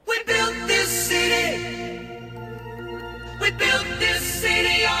We built this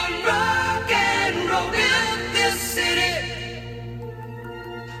city on rock and roll. Built this city.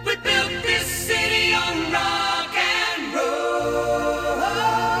 We built this city on rock and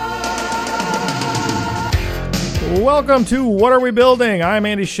roll. Welcome to What Are We Building? I'm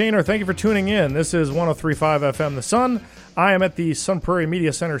Andy Shaner. Thank you for tuning in. This is 103.5 FM The Sun. I am at the Sun Prairie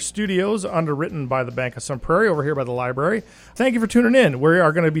Media Center studios, underwritten by the Bank of Sun Prairie, over here by the library. Thank you for tuning in. We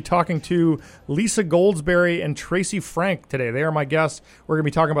are going to be talking to Lisa Goldsberry and Tracy Frank today. They are my guests. We're going to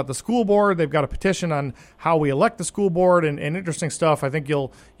be talking about the school board. They've got a petition on how we elect the school board and interesting stuff. I think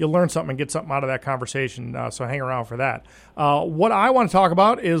you'll learn something and get something out of that conversation, so hang around for that. What I want to talk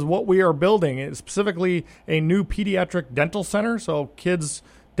about is what we are building, it's specifically a new pediatric dental center, so kids'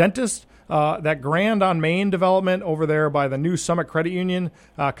 dentists. That Grand on Main development over there by the new Summit Credit Union,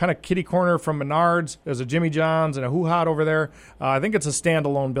 kind of kitty corner from Menards. There's a Jimmy John's and a Hoo Hot over there. I think it's a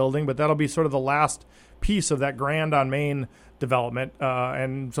standalone building, but that'll be sort of the last piece of that Grand on Main development.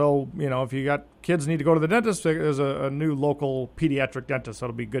 And so, you know, if you got kids need to go to the dentist, there's a new local pediatric dentist.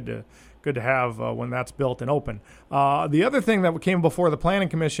 That'll be good to have when that's built and open. The other thing that came before the Planning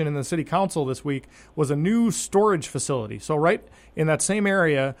Commission and the City Council this week was a new storage facility. So right in that same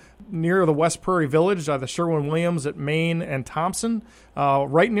area near the West Prairie Village, the Sherwin-Williams at Main and Thompson,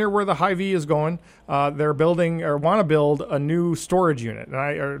 right near where the Hy-Vee is going, they're building or want to build a new storage unit,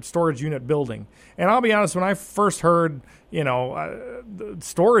 or storage unit building. And I'll be honest, when I first heard, the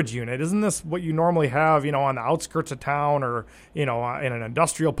storage unit, isn't this what you normally have, on the outskirts of town or, in an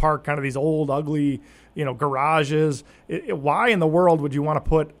industrial park, kind of these old, ugly, garages? Why in the world would you want to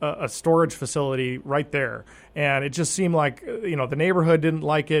put a storage facility right there? And it just seemed like, the neighborhood didn't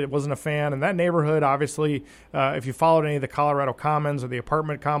like it. It wasn't a fan. And that neighborhood, obviously, if you followed any of the Colorado Commons or the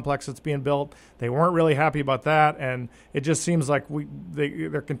apartment complex that's being built, they weren't really happy about that. And it just seems like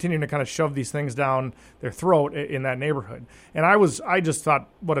they're continuing to kind of shove these things down their throat in that neighborhood. And I just thought,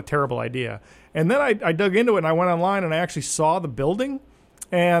 what a terrible idea. And then I dug into it and I went online and I actually saw the building.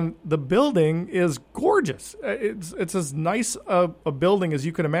 And the building is gorgeous. It's as nice a building as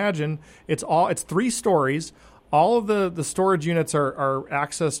you can imagine. It's 3 stories. All of the storage units are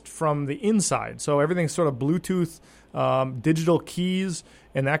accessed from the inside. So everything's sort of Bluetooth, digital keys,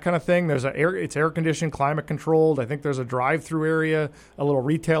 and that kind of thing. It's air conditioned, climate controlled. I think there's a drive-through area, a little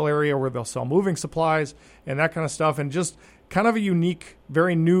retail area where they'll sell moving supplies and that kind of stuff. And just kind of a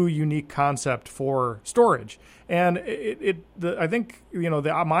very unique concept for storage. And I think,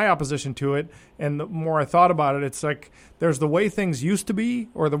 my opposition to it, and the more I thought about it, it's like there's the way things used to be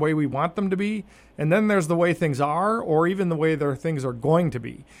or the way we want them to be, and then there's the way things are or even the way their things are going to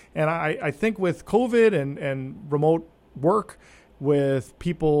be. And I think with COVID and remote work, with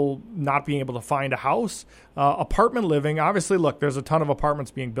people not being able to find a house, apartment living, obviously, look, there's a ton of apartments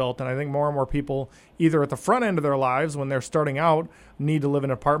being built, and I think more and more people, either at the front end of their lives when they're starting out, need to live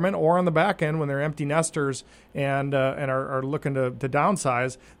in an apartment, or on the back end when they're empty nesters and are looking to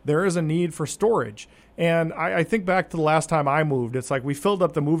downsize, there is a need for storage. And I think back to the last time I moved, it's like we filled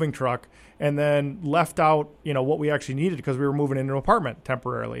up the moving truck and then left out, what we actually needed because we were moving into an apartment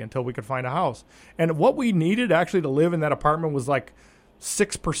temporarily until we could find a house. And what we needed actually to live in that apartment was like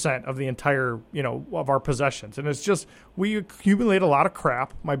 6% of the entire, of our possessions. And it's just, we accumulate a lot of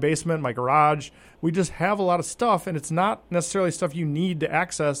crap. My basement, my garage, we just have a lot of stuff, and it's not necessarily stuff you need to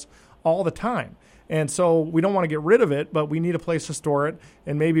access all the time. And so we don't want to get rid of it, but we need a place to store it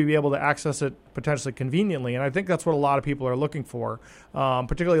and maybe be able to access it potentially conveniently. And I think that's what a lot of people are looking for,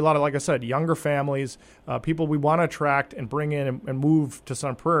 particularly a lot of, like I said, younger families, people we want to attract and bring in and move to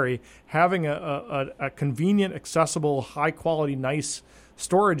Sun Prairie. Having a convenient, accessible, high-quality, nice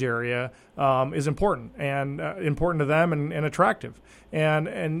storage area is important, and important to them and attractive.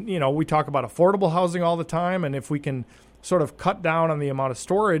 And we talk about affordable housing all the time, and if we can sort of cut down on the amount of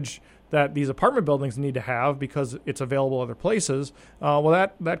storage that these apartment buildings need to have because it's available other places,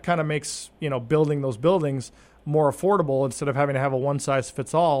 that kind of makes, building those buildings more affordable. Instead of having to have a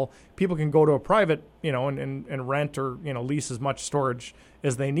one-size-fits-all, people can go to a private, and rent or, lease as much storage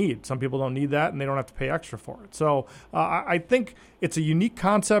as they need. Some people don't need that, and they don't have to pay extra for it. So I think it's a unique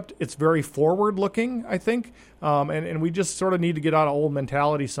concept. It's very forward-looking, I think, and we just sort of need to get out of old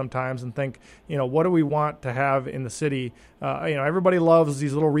mentality sometimes and think, what do we want to have in the city? Everybody loves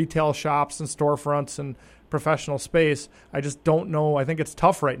these little retail shops and storefronts and professional space. I just don't know. I think it's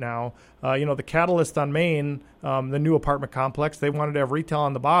tough right now. The Catalyst on Main, the new apartment complex, they wanted to have retail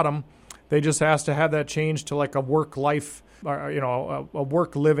on the bottom. They just asked to have that changed to like a work-life, a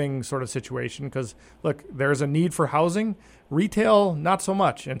work-living sort of situation because, look, there's a need for housing. Retail, not so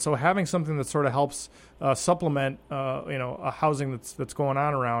much. And so having something that sort of helps supplement, a housing that's going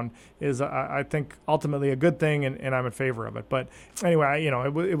on around is, I think, ultimately a good thing, and I'm in favor of it. But anyway,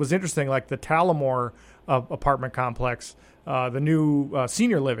 it was interesting, like the Talamore apartment complex, the new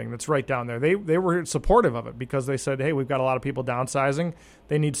senior living that's right down there. They were supportive of it because they said, hey, we've got a lot of people downsizing.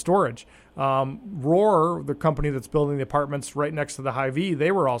 They need storage. Roar, the company that's building the apartments right next to the Hy-Vee,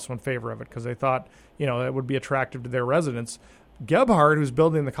 they were also in favor of it because they thought, it would be attractive to their residents. Gebhardt, who's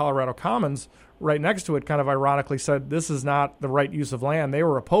building the Colorado Commons right next to it, kind of ironically said this is not the right use of land. They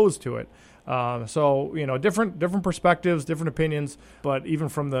were opposed to it. Different perspectives, different opinions, but even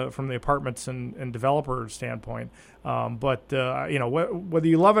from the apartments and developer standpoint. Whether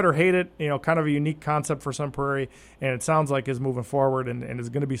you love it or hate it, kind of a unique concept for Sun Prairie, and it sounds like is moving forward and is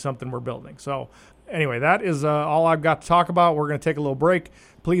going to be something we're building. So anyway, that is all I've got to talk about. We're going to take a little break.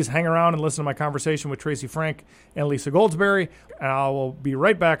 Please hang around and listen to my conversation with Tracy Frank and Lisa Goldsberry. I will be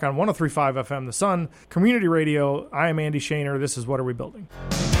right back on 103.5 FM The Sun, Community Radio. I am Andy Shaner. This is What Are We Building?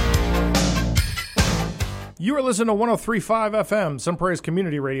 You are listening to 103.5 FM, Sun Prairie's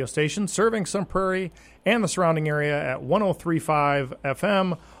community radio station, serving Sun Prairie and the surrounding area at 103.5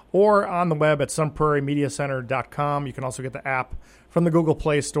 FM or on the web at sunprairiemediacenter.com. You can also get the app from the Google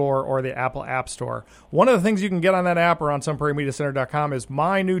Play Store or the Apple App Store. One of the things you can get on that app or on sunprairiemediacenter.com is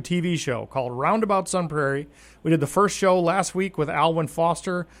my new TV show called Roundabout Sun Prairie. We did the first show last week with Alwyn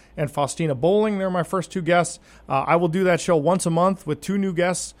Foster and Faustina Bowling. They're my first two guests. I will do that show once a month with two new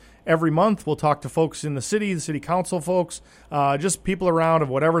guests. Every month, we'll talk to folks in the city council folks, just people around of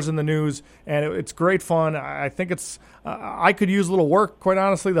whatever's in the news, and it's great fun. I think it's I could use a little work, quite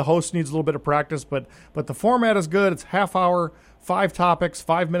honestly. The host needs a little bit of practice, but the format is good. It's half hour, 5 topics,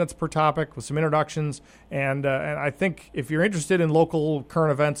 5 minutes per topic with some introductions, and I think if you're interested in local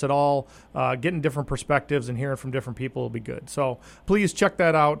current events at all, getting different perspectives and hearing from different people will be good. So please check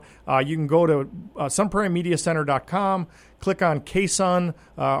that out. You can go to sunprairiemediacenter.com. Click on KSUN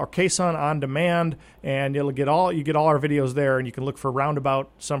or KSUN On Demand, and you get all our videos there, and you can look for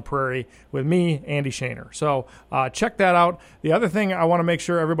Roundabout Sun Prairie with me, Andy Shaner. So check that out. The other thing I want to make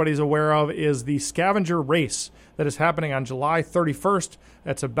sure everybody's aware of is the scavenger race that is happening on July 31st.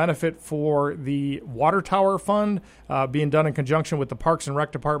 That's a benefit for the Water Tower Fund, being done in conjunction with the Parks and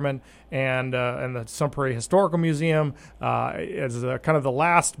Rec Department and the Sun Prairie Historical Museum. As kind of the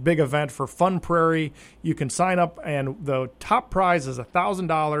last big event for Fun Prairie. You can sign up, and the top prize is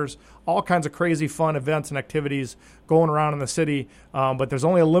 $1,000. All kinds of crazy fun events and activities going around in the city, but there's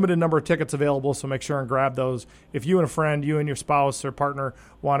only a limited number of tickets available, so make sure and grab those. If you and a friend, you and your spouse or partner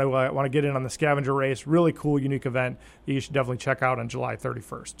want to get in on the scavenger race, really cool, unique event that you should definitely check out on July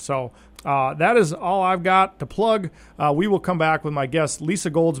 31st. So that is all I've got to plug. We will come back with my guests Lisa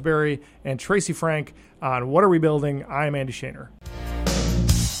Goldsberry and Tracy Frank on What Are We Building? I'm Andy Shaner.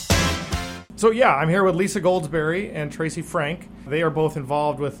 So yeah, I'm here with Lisa Goldsberry and Tracy Frank. They are both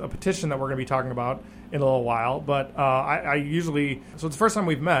involved with a petition that we're going to be talking about in a little while. But so it's the first time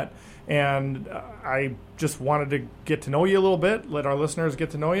we've met, and I just wanted to get to know you a little bit, let our listeners get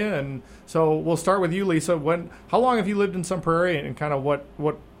to know you. And so we'll start with you, Lisa. How long have you lived in Sun Prairie, and kind of what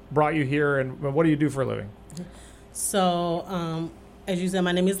brought you here, and what do you do for a living? So, as you said,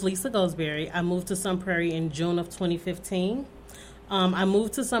 my name is Lisa Goldsberry. I moved to Sun Prairie in June of 2015. I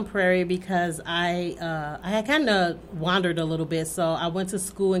moved to Sun Prairie because I had kind of wandered a little bit. So I went to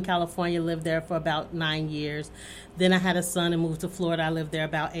school in California, lived there for about 9 years. Then I had a son and moved to Florida. I lived there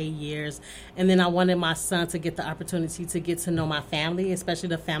about 8 years. And then I wanted my son to get the opportunity to get to know my family, especially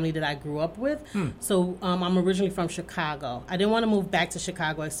the family that I grew up with. So I'm originally from Chicago. I didn't want to move back to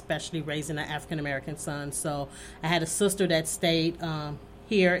Chicago, especially raising an African-American son. So I had a sister that stayed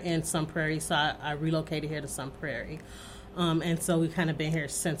here in Sun Prairie, so I relocated here to Sun Prairie. And so we've kind of been here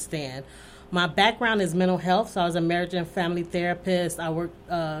since then. My background is mental health, so I was a marriage and family therapist. I worked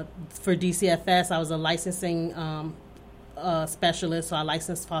for DCFS. I was a licensing specialist, so I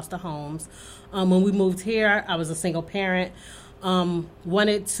licensed foster homes. When we moved here, I was a single parent.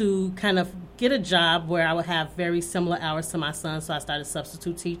 Wanted to kind of get a job where I would have very similar hours to my son, so I started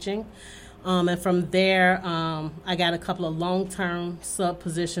substitute teaching. And from there, I got a couple of long-term sub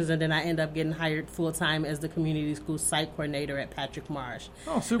positions, and then I ended up getting hired full-time as the community school site coordinator at Patrick Marsh.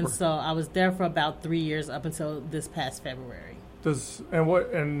 Oh, super. And so I was there for about 3 years up until this past February.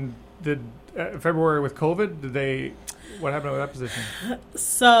 Did February with COVID, what happened with that position?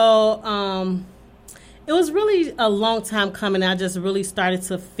 So it was really a long time coming. I just really started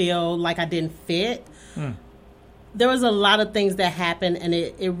to feel like I didn't fit. there was a lot of things that happened, and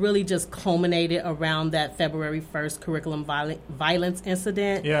it really just culminated around that February 1st curriculum violence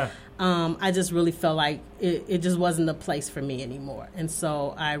incident. Yeah. I just really felt like it just wasn't the place for me anymore. And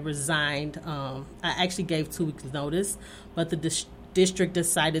so I resigned. I actually gave 2 weeks notice, but the district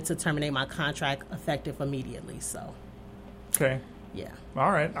decided to terminate my contract effective immediately. So, Okay. yeah.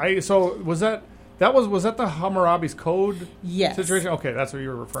 All right. So was that the Hammurabi's Code Yes. situation? Okay, that's what you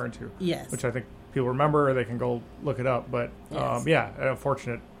were referring to. Yes. Which I think people remember, or they can go look it up. But Yes. an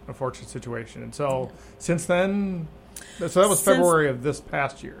unfortunate situation. And so since then, so that was Since- February of this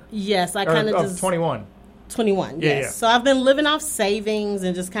past year. Yes, I Or kind of of just 21. 21, Yeah, yes. yeah. So I've been living off savings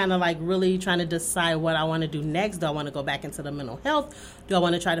and just kind of like really trying to decide what I want to do next. Do I want to go back into the mental health? Do I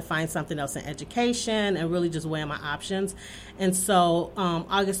want to try to find something else in education, and really just weighing my options? And so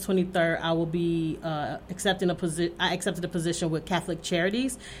August 23rd, I will be accepting a position. I accepted a position with Catholic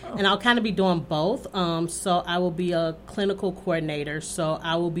Charities, and I'll kind of be doing both. So I will be a clinical coordinator. So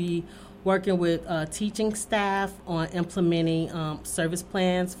I will be working with teaching staff on implementing service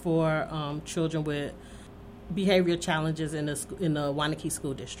plans for children with behavior challenges in the Waunakee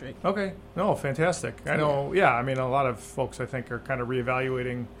School District. Okay. No, fantastic. I know, yeah, I mean, a lot of folks, I think, are kind of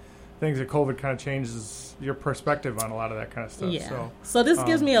reevaluating things that COVID kind of changes your perspective on a lot of that kind of stuff. Yeah. So this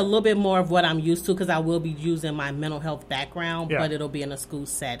gives me a little bit more of what I'm used to, because I will be using my mental health background, Yeah. but it'll be in a school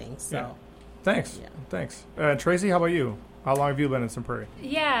setting. So. Yeah. Thanks. Yeah. Thanks. Tracy, how about you? How long have you been in Sun Prairie?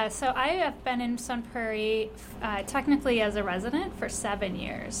 Yeah, so I have been in Sun Prairie technically as a resident for 7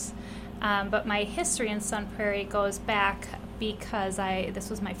 years. But my history in Sun Prairie goes back because this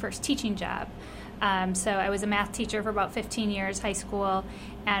was my first teaching job. So I was a math teacher for about 15 years, high school,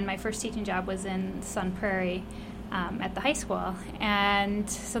 and my first teaching job was in Sun Prairie at the high school. And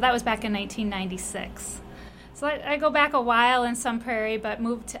so that was back in 1996. So I go back a while in Sun Prairie, but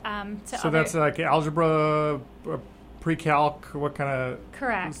moved to So that's like algebra, pre-calc, what kind of...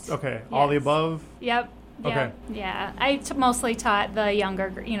 Correct. Okay, all the Yes. above? Yep. Okay. Yeah. I mostly taught the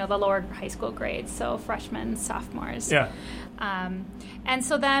younger, the lower high school grades, so freshmen, sophomores. Yeah. And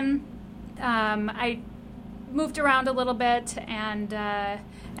so then I moved around a little bit and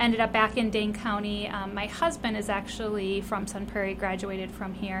ended up back in Dane County. My husband is actually from Sun Prairie, graduated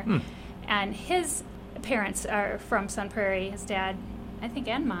from here. And his parents are from Sun Prairie. His dad, I think,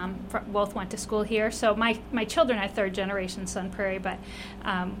 and mom both went to school here. So my children are third generation Sun Prairie, but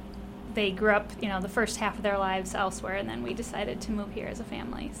they grew up, the first half of their lives elsewhere, and then we decided to move here as a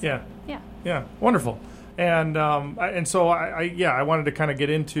family. So, Yeah. Yeah. Yeah, wonderful. And so I wanted to kind of get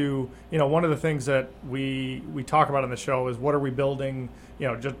into, one of the things that we talk about on the show is what are we building,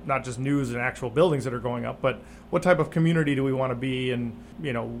 just not just news and actual buildings that are going up, but what type of community do we want to be, and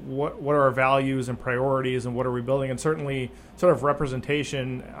what are our values and priorities, and what are we building, and certainly sort of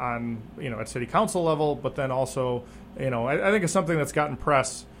representation on at city council level, but then also I think it's something that's gotten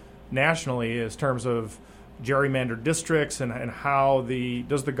press nationally in terms of gerrymandered districts and how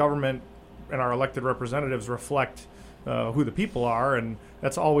does the government and our elected representatives reflect who the people are, and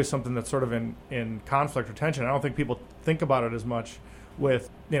that's always something that's sort of in conflict or tension. I don't think people think about it as much with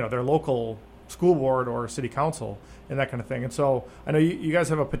their local school board or city council and that kind of thing. And so I know you guys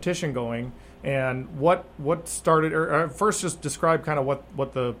have a petition going, and what started, or first just describe kind of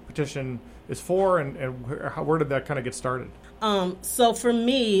what the petition is for, and where did that kind of get started? So for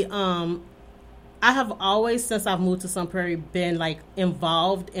me, I have always, since I've moved to Sun Prairie, been like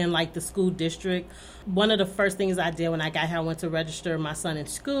involved in like the school district. One of the first things I did when I got here, I went to register my son in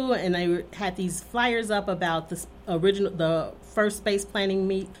school, and they had these flyers up about the first space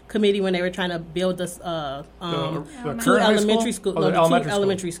planning committee when they were trying to build this The two current high elementary school? schools, Oh, the elementary school.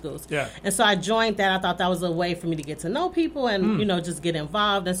 elementary schools. Yeah. And so I joined that. I thought that was a way for me to get to know people and just get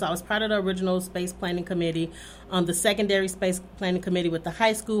involved. And so I was part of the original space planning committee, the secondary space planning committee with the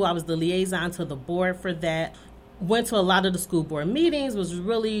high school. I was the liaison to the board for that. Went to a lot of the school board meetings. Was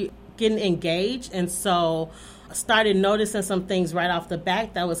really getting engaged, and so started noticing some things right off the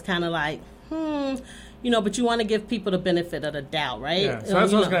bat that was kind of like, but you want to give people the benefit of the doubt, right? Yeah. So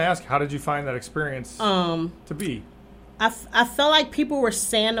that's what I was going to ask. How did you find that experience to be? I felt like people were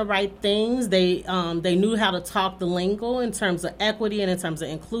saying the right things. They knew how to talk the lingo in terms of equity and in terms of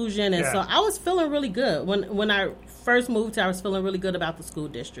inclusion, and so I was feeling really good when I first moved here. I was feeling really good about the school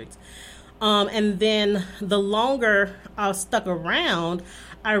district. And then the longer I was stuck around,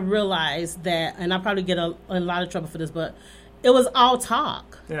 I realized that, and I probably get in a lot of trouble for this, but it was all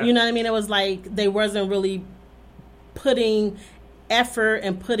talk. Yeah. You know what I mean? It was like they wasn't really putting effort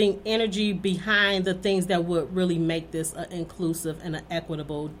and putting energy behind the things that would really make this an inclusive and an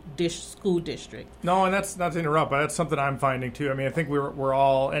equitable school district. No, and that's not to interrupt, but that's something I'm finding too. I mean, I think we're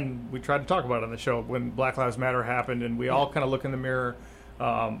all, and we tried to talk about it on the show when Black Lives Matter happened, and we all kind of look in the mirror.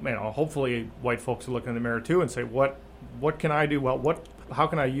 Hopefully, white folks will look in the mirror too and say, what can I do? Well, how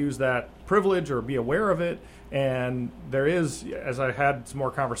can I use that privilege or be aware of it? And there is, as I had some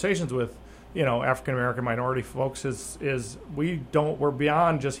more conversations with, African American minority folks, we're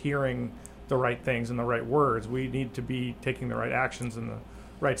beyond just hearing the right things and the right words. We need to be taking the right actions and the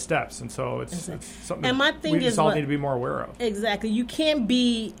right steps, and so it's something and my thing we just all need to be more aware of. Exactly. You can't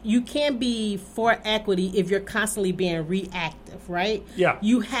be for equity if you're constantly being reactive, right? Yeah.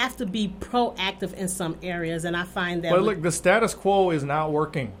 You have to be proactive in some areas, and I find that. But look, the status quo is not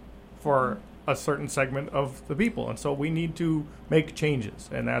working for a certain segment of the people, and so we need to make changes,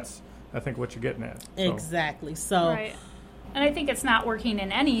 and that's, I think, what you're getting at. So. Exactly. So. Right. And I think it's not working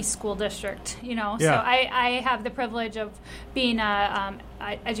in any school district, Yeah. So I have the privilege of being a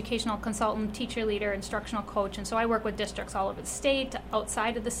educational consultant, teacher leader, instructional coach, and so I work with districts all over the state,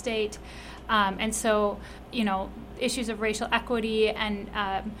 outside of the state, and so issues of racial equity and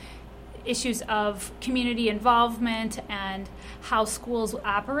issues of community involvement and how schools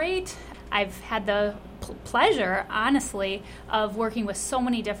operate. I've had the pleasure, honestly, of working with so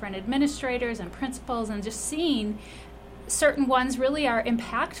many different administrators and principals and just seeing certain ones really are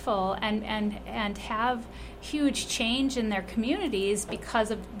impactful and have huge change in their communities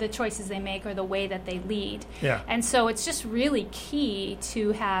because of the choices they make or the way that they lead. Yeah. And so it's just really key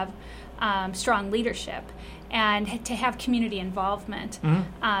to have strong leadership and to have community involvement.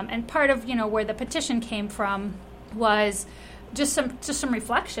 Mm-hmm. And part of where the petition came from was just some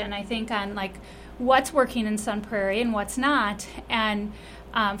reflection, I think, on like what's working in Sun Prairie and what's not. And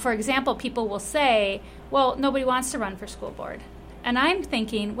for example, people will say, well, nobody wants to run for school board. And I'm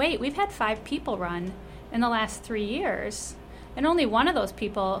thinking, wait, we've had 5 people run in the last 3 years, and only one of those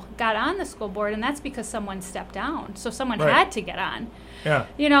people got on the school board, and that's because someone stepped down. So someone Right. had to get on.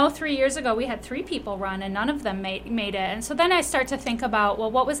 Yeah. 3 years ago, we had 3 people run, and none of them made it. And so then I start to think about, well,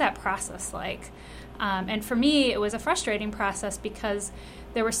 what was that process like? And for me, it was a frustrating process because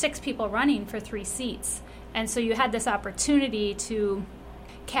there were 6 people running for 3 seats. And so you had this opportunity to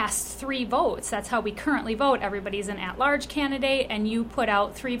cast 3 votes. That's how we currently vote. Everybody's an at-large candidate, and you put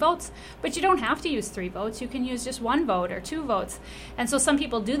out 3 votes. But you don't have to use 3 votes. You can use just 1 vote or 2 votes. And so some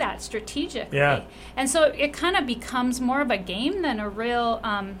people do that strategically. Yeah. And so it kind of becomes more of a game than a real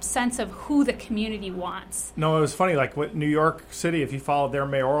sense of who the community wants. No, it was funny, like with New York City, if you followed their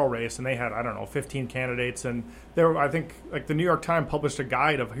mayoral race, and they had, 15 candidates, and there, I think, like the New York Times published a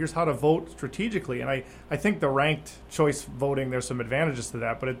guide of here's how to vote strategically, and I think the ranked choice voting, there's some advantages to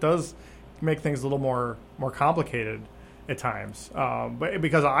that, but it does make things a little more complicated at times. But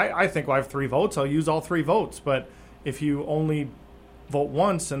because I think, well, I have 3 votes, I'll use all 3 votes, but if you only vote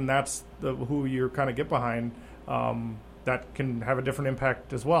once, and that's who you kind of get behind, that can have a different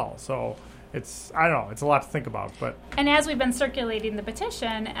impact as well. So it's a lot to think about. And as we've been circulating the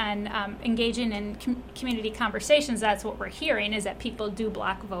petition and engaging in community conversations, that's what we're hearing is that people do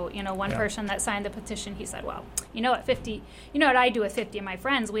block vote. One person that signed the petition, he said, well, at 50, what I do with 50 of my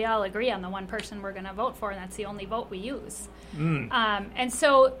friends, we all agree on the one person we're going to vote for, and that's the only vote we use. And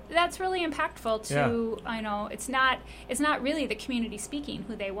so that's really impactful to, it's not really the community speaking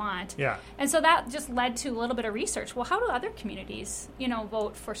who they want. Yeah. And so that just led to a little bit of research. Well, how do other communities,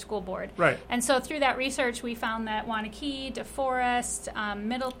 vote for school board? Right. And so through that research, we found that Wanakee, DeForest,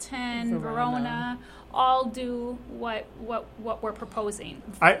 Middleton, Verona all do what we're proposing.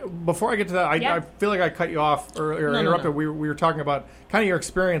 Before I get to that, I feel like I cut you off earlier, interrupted. No. We were talking about kind of your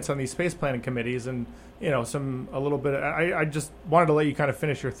experience on these space planning committees, and a little bit. I just wanted to let you kind of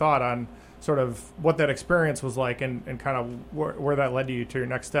finish your thought on sort of what that experience was like, and kind of where that led you to your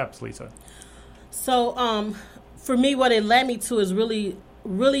next steps, Lisa. So for me, what it led me to is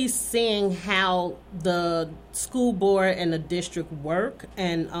really seeing how the school board and the district work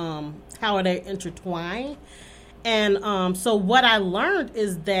and how they intertwine. And so what I learned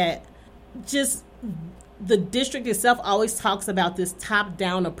is that just the district itself always talks about this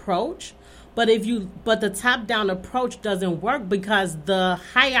top-down approach, but the top-down approach doesn't work because the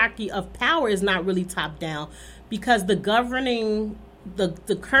hierarchy of power is not really top-down, because the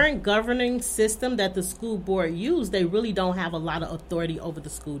current governing system that the school board use, they really don't have a lot of authority over the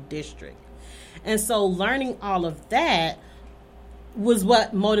school district. And so learning all of that was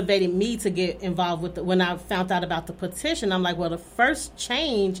what motivated me to get involved with when I found out about the petition. I'm like, well, the first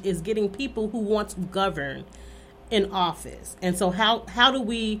change is getting people who want to govern in office. And so how do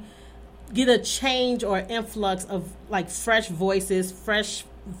we get a change or influx of like fresh voices, fresh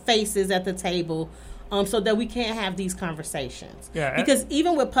faces at the table, so that we can't have these conversations. Yeah, because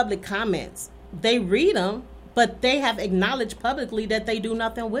even with public comments, they read them, but they have acknowledged publicly that they do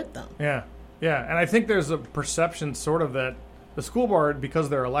nothing with them. Yeah, yeah, and I think there's a perception sort of that the school board, because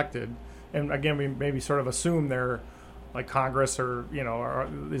they're elected, and again, we maybe sort of assume they're like Congress or, you know, or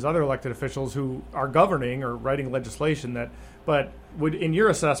these other elected officials who are governing or writing legislation that, but would, in your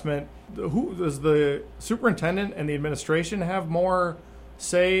assessment, who does the superintendent and the administration have more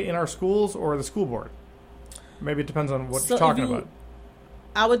say in our schools or the school board? Maybe it depends on what you're talking about.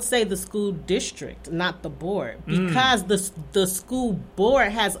 I would say the school district, not the board, because the school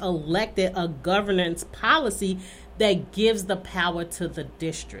board has elected a governance policy that gives the power to the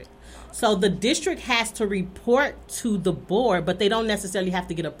district. So the district has to report to the board, but they don't necessarily have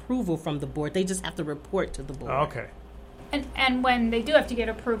to get approval from the board. They just have to report to the board. Okay. And when they do have to get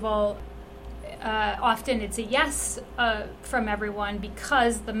approval, often it's a yes from everyone,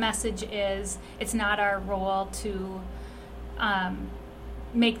 because the message is it's not our role to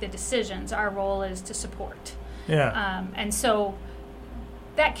make the decisions. Our role is to support. Yeah. And so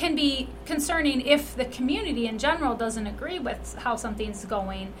that can be concerning if the community in general doesn't agree with how something's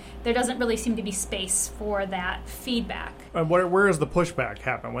going. There doesn't really seem to be space for that feedback. And where does the pushback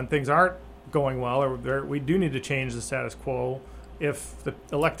happen? When things aren't going well, or we do need to change the status quo, if the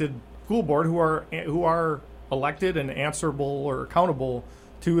elected school board, who are elected and answerable or accountable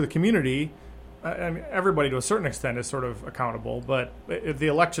to the community, I mean, everybody to a certain extent is sort of accountable, but if the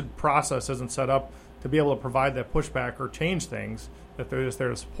election process isn't set up to be able to provide that pushback or change things, that they're just there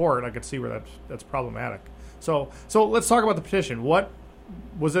to support, I could see where that's problematic. So let's talk about the petition. What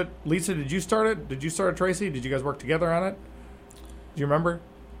was it, Lisa? Did you start it? Did you start it, Tracy? Did you guys work together on it? Do you remember?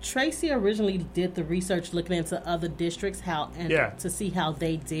 Tracy originally did the research looking into other districts to see how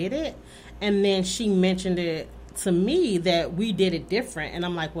they did it, and then she mentioned it to me that we did it different, and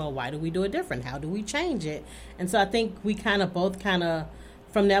I'm like, well, why do we do it different? How do we change it? And so I think we both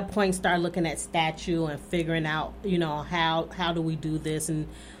from that point start looking at statute and figuring out, you know, how do we do this. And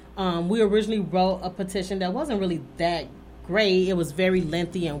we originally wrote a petition that wasn't really that great. It was very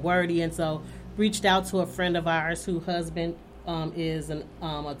lengthy and wordy, and so reached out to a friend of ours whose husband is an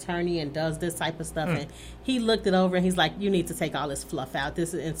attorney and does this type of stuff, and he looked it over and he's like, you need to take all this fluff out.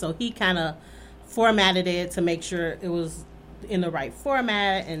 And so he kind of formatted it to make sure it was in the right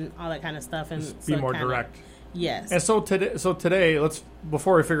format and all that kind of stuff, and just be more direct. Yes. And so today,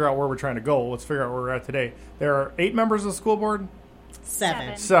 before we figure out where we're trying to go, let's figure out where we're at today. There are 8 members of the school board?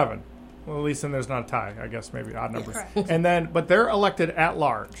 7. 7. Well, at least then there's not a tie. I guess maybe odd numbers. Correct. And then, but they're elected at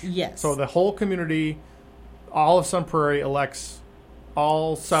large. Yes. So the whole community, all of Sun Prairie, elects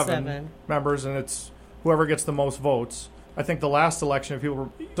all 7 members, and it's whoever gets the most votes. I think the last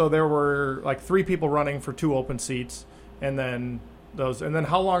election, so there were like 3 people running for 2 open seats, and then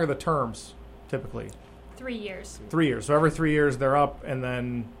how long are the terms typically? 3 years. 3 years. So every 3 years they're up, and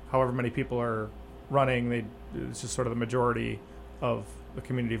then however many people are running, it's just sort of the majority of the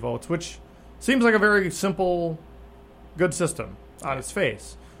community votes, which seems like a very simple, good system on its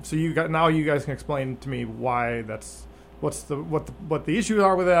face. So you guys can explain to me why that's what the issues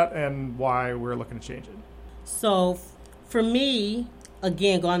are with that and why we're looking to change it. So for me,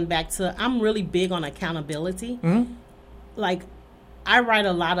 again, going back to, I'm really big on accountability. Mm-hmm. Like, I write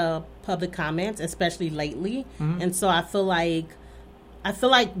a lot of public comments, especially lately, and so I feel like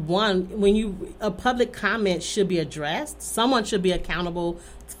when a public comment should be addressed, someone should be accountable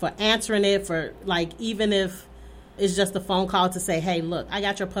for answering it, for like, even if it's just a phone call to say, hey, look, I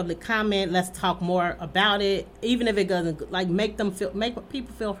got your public comment, let's talk more about it, even if it doesn't, like, make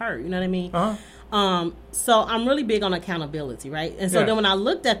people feel hurt, you know what I mean? So I'm really big on accountability, right? And so then when I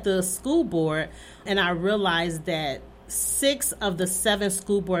looked at the school board and I realized that 6 of the 7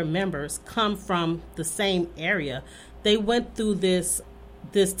 school board members come from the same area, they went through this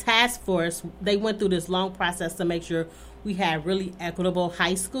task force. They went through this long process to make sure we had really equitable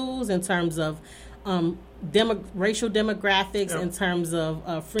high schools in terms of racial demographics, in terms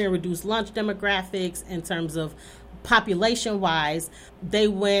of free and reduced lunch demographics, in terms of population-wise. They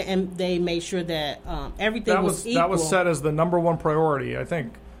went and they made sure that everything was equal. That was set as the number one priority, I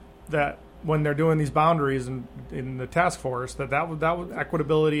think, that when they're doing these boundaries in the task force, that was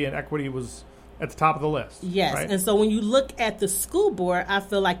equitability and equity was at the top of the list. Yes, right? And so when you look at the school board, I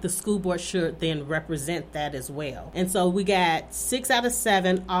feel like the school board should then represent that as well. And so we got 6 out of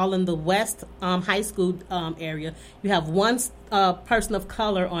 7 all in the West high school area. You have 1 person of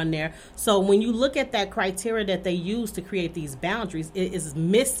color on there. So when you look at that criteria that they use to create these boundaries, it is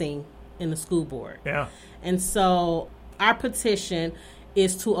missing in the school board. Yeah. And so our petition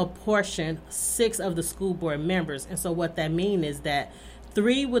is to apportion 6 of the school board members. And so what that means is that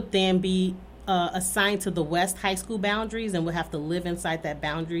 3 would then be assigned to the West High School boundaries and would have to live inside that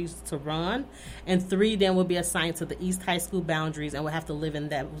boundaries to run. And 3 then would be assigned to the East High School boundaries and would have to live in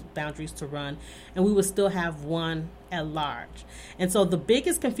that boundaries to run. And we would still have 1 at large. And so the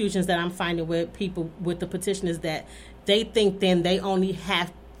biggest confusions that I'm finding with people with the petition is that they think then they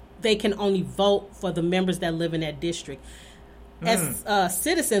can only vote for the members that live in that district. As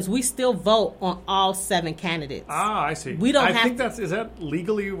citizens, we still vote on all 7 candidates. Ah, I see. We don't I have think is that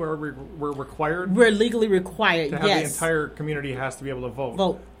legally where we're required? We're legally required, to have yes. the entire community has to be able to vote.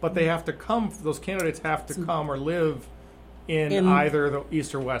 Vote. But they have to come, those candidates have to come or live in either the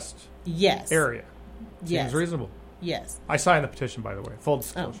east or west Yes. area. Seems Yes. reasonable. Yes. I signed the petition, by the way. Full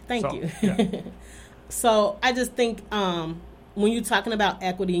disclosure. Thank you. Yeah. So I just think when you're talking about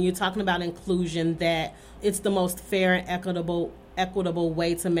equity and you're talking about inclusion, that it's the most fair and equitable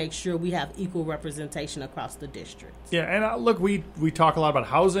way to make sure we have equal representation across the district. Yeah, and look, we talk a lot about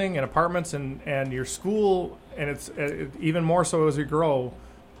housing and apartments and your school, and it's even more so as we grow.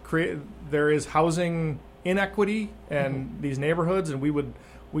 There is housing inequity in these neighborhoods, and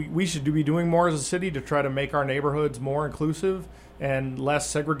we should be doing more as a city to try to make our neighborhoods more inclusive and less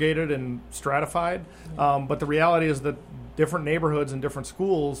segregated and stratified. But the reality is that different neighborhoods and different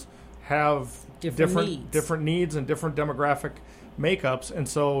schools have different needs and different demographic makeups, and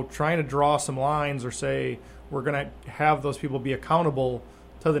so trying to draw some lines or say we're going to have those people be accountable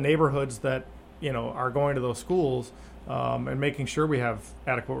to the neighborhoods that are going to those schools, and making sure we have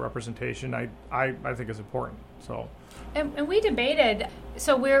adequate representation, I think is important. So. And we debated,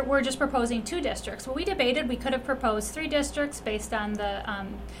 so we're just proposing 2 districts. Well, we debated, we could have proposed 3 districts based on the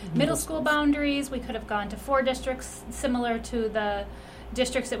middle school boundaries. We could have gone to 4 districts similar to the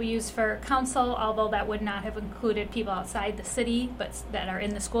districts that we use for council, although that would not have included people outside the city, but that are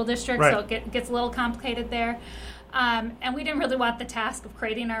in the school district. Right. So it gets a little complicated there. And we didn't really want the task of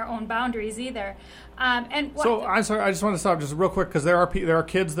creating our own boundaries either. So I'm sorry, I just want to stop just real quick because there are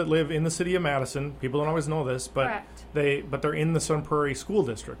kids that live in the city of Madison. People don't always know this, but Correct. they're in the Sun Prairie School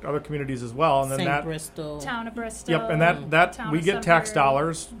District, other communities as well, and then St. Bristol. Town of Bristol. Yep, and that Town we of get tax Sunbury.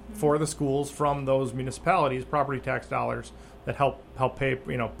 dollars for the schools from those municipalities, property tax dollars that help pay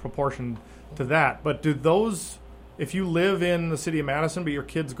proportion to that. But do those, if you live in the city of Madison but your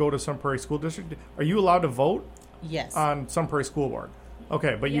kids go to Sun Prairie School District, are you allowed to vote? Yes. On Sun Prairie School Board?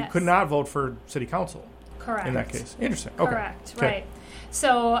 Okay, but you Yes. could not vote for city council. Correct. In that case. Interesting. Okay. Correct, Okay. right.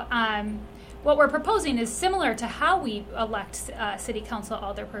 So what we're proposing is similar to how we elect city council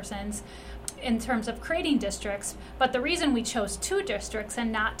alderpersons in terms of creating districts, but the reason we chose 2 districts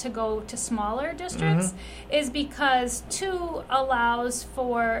and not to go to smaller districts is because 2 allows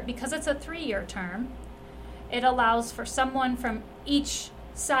for, because it's a 3-year term, it allows for someone from each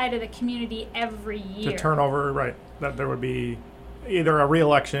side of the community every year. To turn over, right. That there would be either a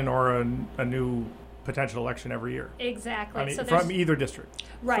re-election or a new potential election every year. Exactly. So from either district.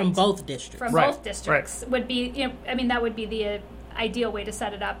 right. From both districts. From Right, both districts would be, that would be the ideal way to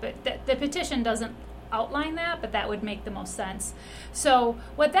set it up. But the petition doesn't outline that, but that would make the most sense. So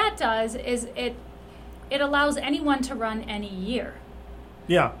what that does is it allows anyone to run any year.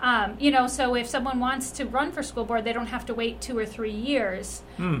 Yeah. So if someone wants to run for school board, they don't have to wait 2 or 3 years,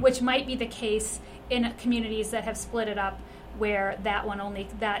 which might be the case in communities that have split it up, where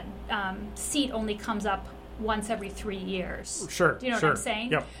that seat only comes up once every 3 years. Sure. Do you know sure. what I'm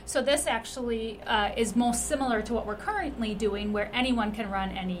saying? Yep. So this actually is most similar to what we're currently doing, where anyone can run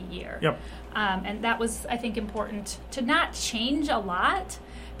any year. Yep. And that was, I think, important to not change a lot,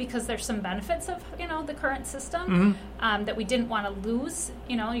 because there's some benefits of the current system that we didn't want to lose.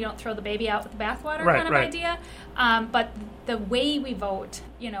 You don't throw the baby out with the bathwater Right, kind of right. idea. But the way we vote,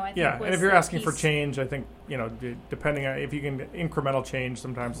 I think was and if you're the asking for piece. change, I think depending on if you can incremental change,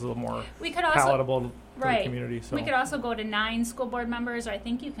 sometimes it's a little more We could also- palatable for right. the community. So We could also go to 9 school board members, or I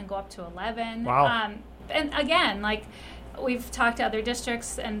think you can go up to 11. Wow. And again, we've talked to other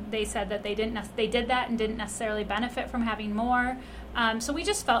districts, and they said that they did that and didn't necessarily benefit from having more. So we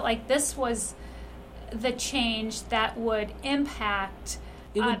just felt like this was the change that would impact.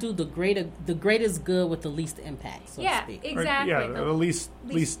 It would do the greatest good with the least impact, so to speak. Exactly. Or, the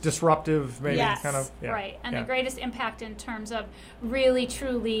least disruptive, maybe Yes, kind of. Yeah, right. And yeah. the greatest impact in terms of really,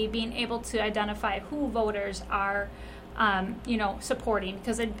 truly being able to identify who voters are, supporting,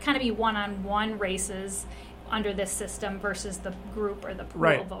 because it'd kind of be one-on-one races under this system versus the group or the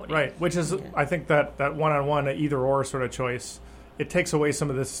pool voting. Right. Which is, I think that one-on-one, either-or sort of choice, it takes away some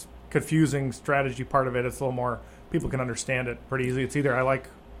of this confusing strategy part of it. It's a little more, people can understand it pretty easily. It's either I like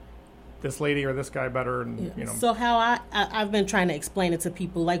this lady or this guy better, and Yeah. you know. So how I've been trying to explain it to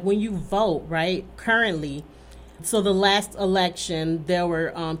people, like when you vote, right? Currently, so the last election there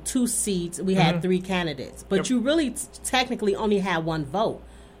were 2 seats. We had 3 candidates, but Yep. you really technically only had 1 vote.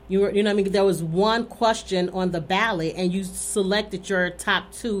 You know what I mean? There was 1 question on the ballot, and you selected your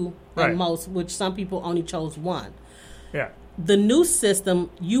top 2 Right. at most, which some people only chose 1. Yeah. The new system,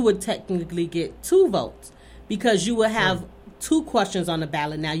 you would technically get 2 votes because you would have 2 questions on the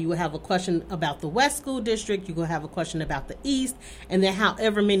ballot. Now you would have a question about the West School District, you would have a question about the East, and then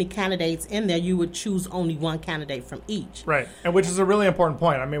however many candidates in there, you would choose only 1 candidate from each. Right, and which is a really important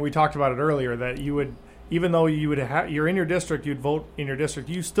point. I mean, we talked about it earlier that you would, even though you would you're in your district, you'd vote in your district.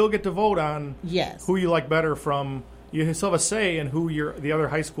 You still get to vote on Yes. who you like better from. You still have a say in who the other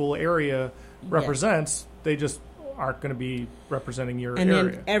high school area represents. They just aren't going to be representing your And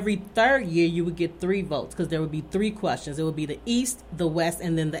area. then every 3rd year, you would get 3 votes because there would be 3 questions. It would be the East, the West,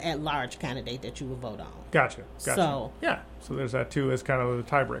 and then the at-large candidate that you would vote on. Gotcha. So- yeah, so there's that too as kind of the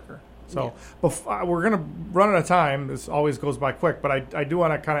tiebreaker. So Yeah. we're going to run out of time. This always goes by quick, but I do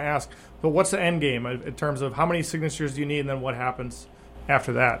want to kind of ask, so what's the end game in terms of how many signatures do you need, and then what happens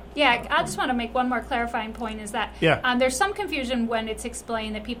after that? Yeah, I just want to make one more clarifying point is that Yeah. there's some confusion when it's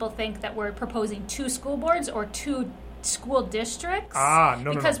explained that people think that we're proposing 2 school boards or 2 school districts.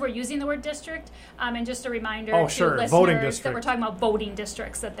 No. Because we're using the word district. And just a reminder Oh, to sure, listeners voting that district. we're talking about voting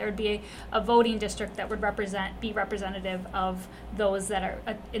districts, that there would be a voting district that would be representative of those that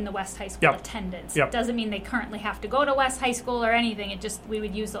are in the West High School Yep. attendance. Yep. It doesn't mean they currently have to go to West High School or anything. It just, we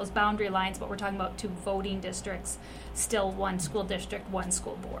would use those boundary lines, but we're talking about 2 voting districts, still 1 school district, 1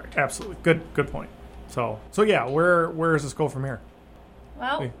 school board. Absolutely. Good point. So yeah, where does this go from here?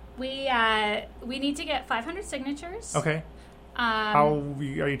 Well, we need to get 500 signatures. Okay. How are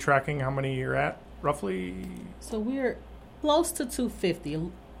you tracking how many you're at, roughly? So we're close to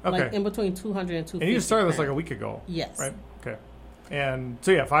 250, like Okay. in between 200 and 250. And you just started this like a now. week ago. Yes. Right? Okay. And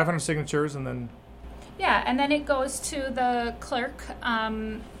so, yeah, 500 signatures, and then... Yeah, and then it goes to the clerk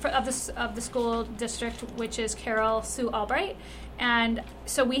of the school district, which is Carol Sue Albright. And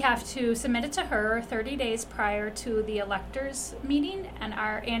so we have to submit it to her 30 days prior to the electors meeting, and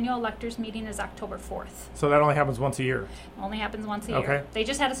our annual electors meeting is October 4th. So that only happens once a year. Only happens once a Okay. year. They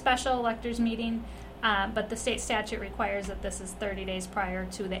just had a special electors meeting, but the state statute requires that this is 30 days prior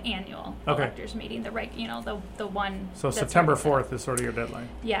to the annual Okay. electors meeting, the one. So that's September already set up. 4th is sort of your deadline.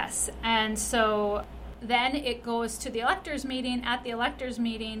 Yes, and so then it goes to the electors meeting. At the electors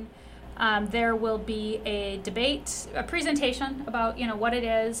meeting, there will be a debate, a presentation about what it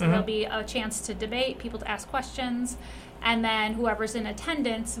is. Mm-hmm. There'll be a chance to debate, people to ask questions, and then whoever's in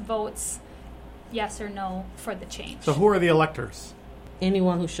attendance votes yes or no for the change. So who are the electors?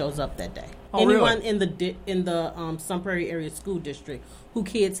 Anyone who shows up that day. Oh, Anyone really? in the Sun Prairie Area School District who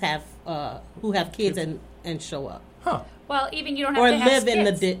have kids and show up. Huh. Well, even you don't have Or to have live in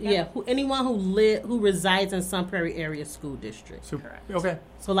the kids. anyone who resides in Sun Prairie Area School District. Super. Correct. Okay.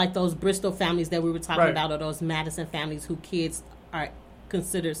 So like those Bristol families that we were talking Right. about, or those Madison families who kids are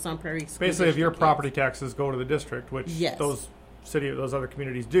considered Sun Prairie School Basically, if your District property kids. taxes go to the district, which Yes. those other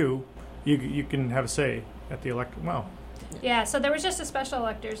communities do, you can have a say at the elect. Wow. Yeah, so there was just a special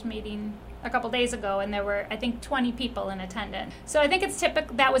electors meeting a couple days ago, and there were, I think, 20 people in attendance. So I think it's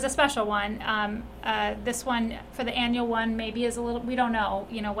typical. That was a special one. This one, for the annual one, maybe is a little, we don't know,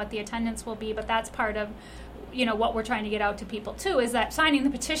 what the attendance will be, but that's part of, what we're trying to get out to people, too, is that signing the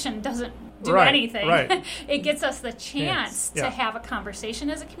petition doesn't do Right, anything. right. It gets us the chance Yeah. to have a conversation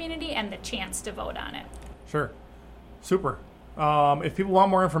as a community and the chance to vote on it. Sure. Super. If people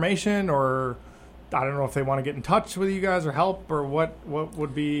want more information, or I don't know if they want to get in touch with you guys or help, or what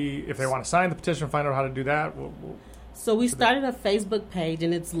would be, if they want to sign the petition, find out how to do that. So we started a Facebook page,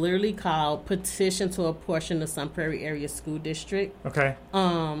 and it's literally called Petition to Apportion the Sun Prairie Area School District. Okay.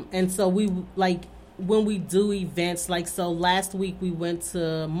 And so we when we do events, so last week we went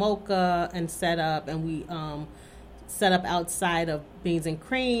to Mocha and set up, and we set up outside of Beans and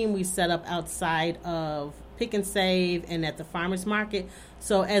Cream. We set up outside of Pick and Save and at the farmers market.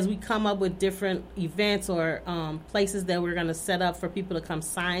 So as we come up with different events or places that we're going to set up for people to come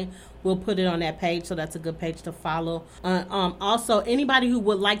sign, we'll put it on that page. So that's a good page to follow. Also, anybody who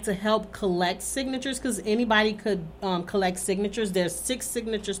would like to help collect signatures, because anybody could collect signatures. There's 6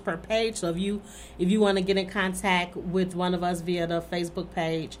 signatures per page. So if you want to get in contact with one of us via the Facebook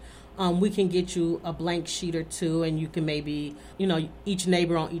page, we can get you a blank sheet or 2, and you can maybe, each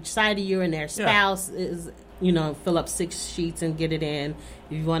neighbor on each side of you and their spouse is, fill up 6 sheets and get it in.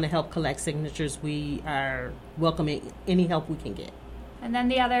 If you want to help collect signatures, we are welcoming any help we can get. And then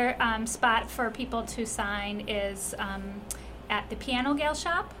the other spot for people to sign is at the Piano Gale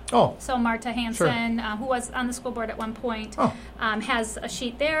shop. Oh, So Marta Hansen, who was on the school board at one point, has a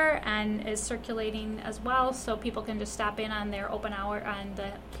sheet there and is circulating as well, so people can just stop in on their open hour, on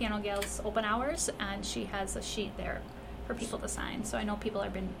the Piano Gale's open hours, and she has a sheet there for people to sign. So I know people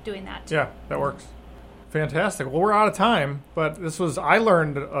have been doing that too. yeah, that works. Fantastic. Well, we're out of time, but I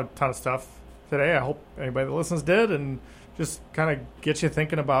learned a ton of stuff today. I hope anybody that listens did, and just kind of get you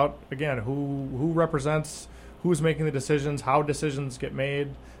thinking about, again, who represents, who's making the decisions, how decisions get made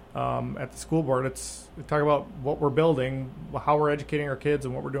at the school board. We talk about what we're building, how we're educating our kids,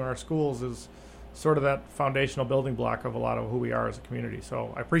 and what we're doing in our schools is sort of that foundational building block of a lot of who we are as a community.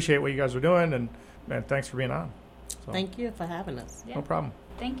 So I appreciate what you guys are doing, and thanks for being on. So, Thank you for having us. Yeah. no problem.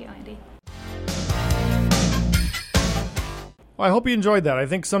 Thank you, Andy. Well, I hope you enjoyed that. I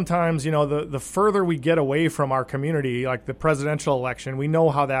think sometimes, the further we get away from our community, like the presidential election, we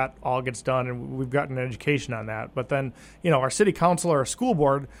know how that all gets done, and we've gotten an education on that. But then, our city council or our school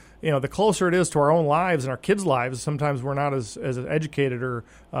board, the closer it is to our own lives and our kids' lives, sometimes we're not as educated, or,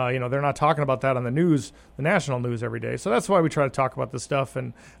 they're not talking about that on the news, the national news every day. So that's why we try to talk about this stuff.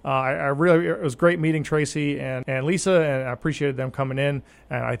 And it was great meeting Tracy and Lisa, and I appreciated them coming in.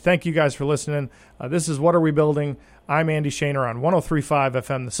 And I thank you guys for listening. This is What Are We Building? I'm Andy Shaner on 103.5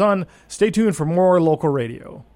 FM The Sun. Stay tuned for more local radio.